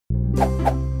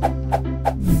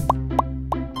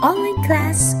Online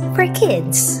class for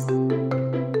kids.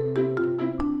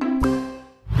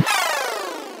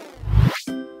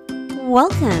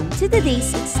 Welcome to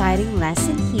today's exciting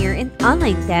lesson here in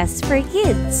Online Class for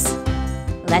Kids.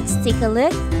 Let's take a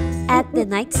look at the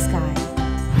night sky.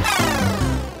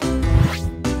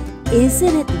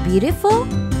 Isn't it beautiful?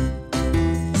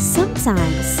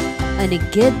 Sometimes, on a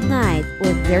good night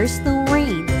when there's no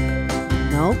rain,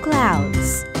 no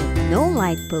clouds, and no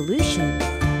light pollution,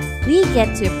 we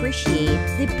get to appreciate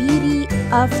the beauty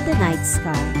of the night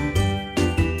sky.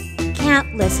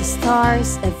 Countless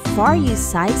stars of various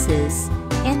sizes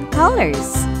and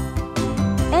colors,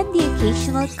 and the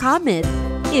occasional comet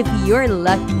if you're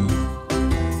lucky.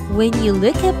 When you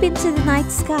look up into the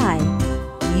night sky,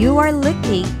 you are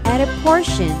looking at a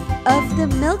portion of the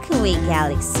Milky Way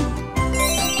galaxy.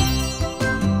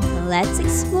 Let's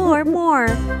explore more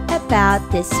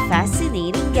about this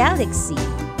fascinating galaxy.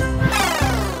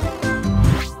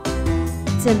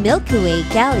 The Milky Way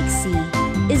galaxy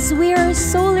is where our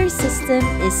solar system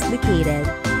is located.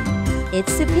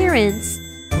 Its appearance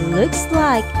looks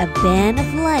like a band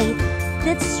of light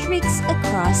that streaks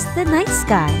across the night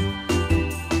sky.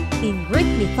 In Greek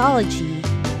mythology,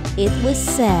 it was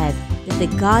said that the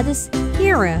goddess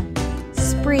Hera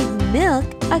sprayed milk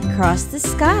across the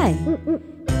sky,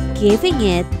 giving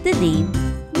it the name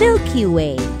Milky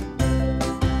Way.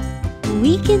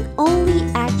 We can only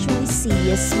actually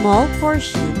see a small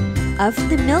portion of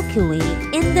the Milky Way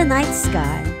in the night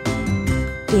sky.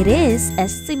 It is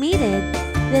estimated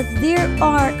that there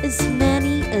are as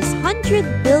many as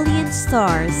 100 billion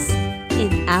stars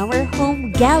in our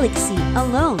home galaxy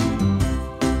alone.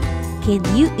 Can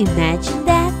you imagine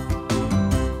that?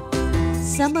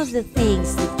 Some of the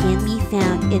things that can be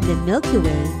found in the Milky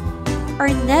Way are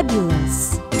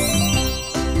nebulas,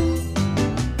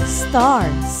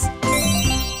 stars,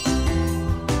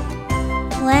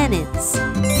 planets,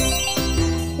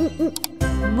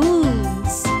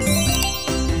 moons,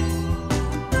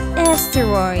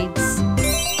 asteroids,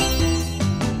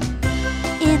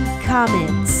 and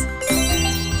comets.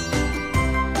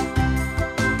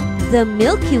 The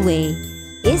Milky Way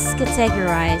is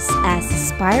categorized as a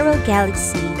spiral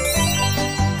galaxy,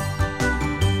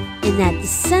 and at the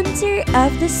center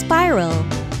of the spiral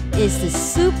is the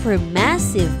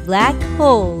supermassive black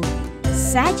hole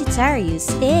Sagittarius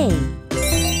A,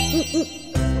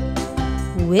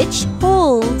 which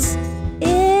holds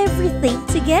everything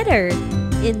together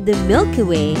in the Milky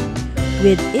Way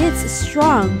with its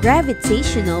strong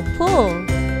gravitational pull.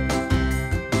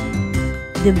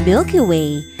 The Milky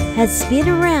Way has been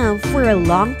around for a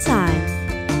long time,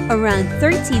 around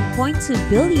 13.2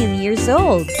 billion years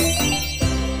old.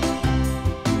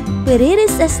 But it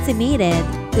is estimated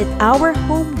that our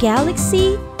home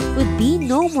galaxy would be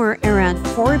no more around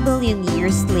 4 billion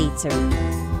years later.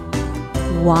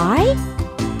 Why?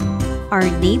 Our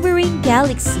neighboring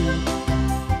galaxy,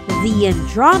 the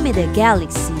Andromeda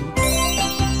Galaxy,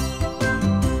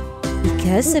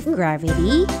 because of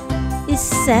gravity, is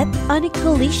set on a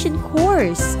collision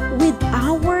course with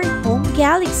our home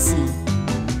galaxy.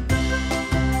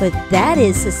 But that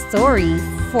is a story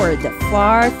for the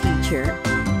far future.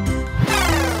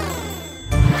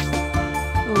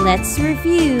 Let's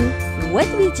review what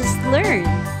we just learned.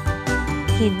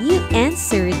 Can you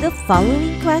answer the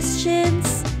following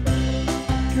questions?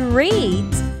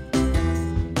 Great!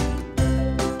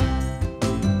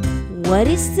 What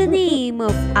is the name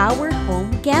of our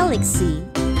home galaxy?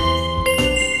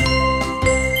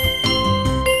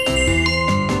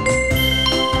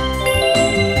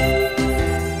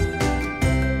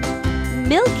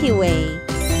 Milky Way.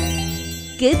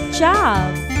 Good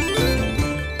job!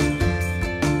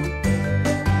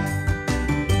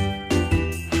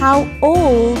 How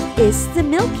old is the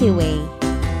Milky Way?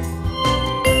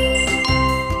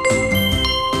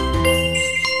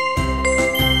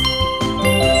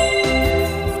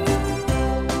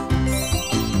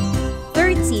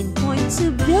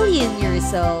 $13.2 billion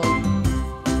years old.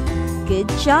 Good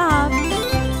job!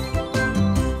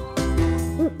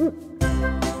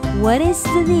 What is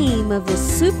the name of the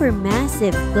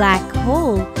supermassive black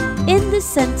hole in the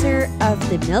center of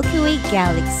the Milky Way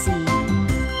galaxy?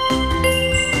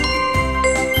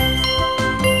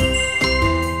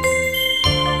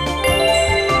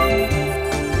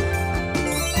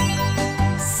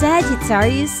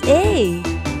 Sagittarius A.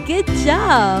 Good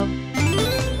job!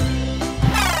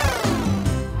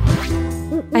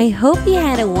 I hope you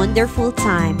had a wonderful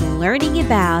time learning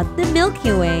about the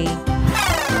Milky Way.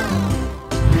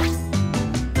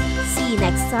 See you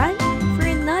next time for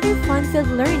another fun-filled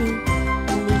learning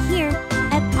only here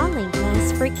at Online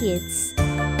Class for Kids.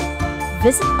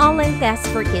 Visit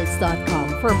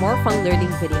onlineclassforkids.com for more fun learning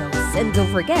videos, and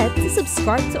don't forget to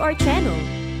subscribe to our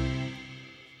channel.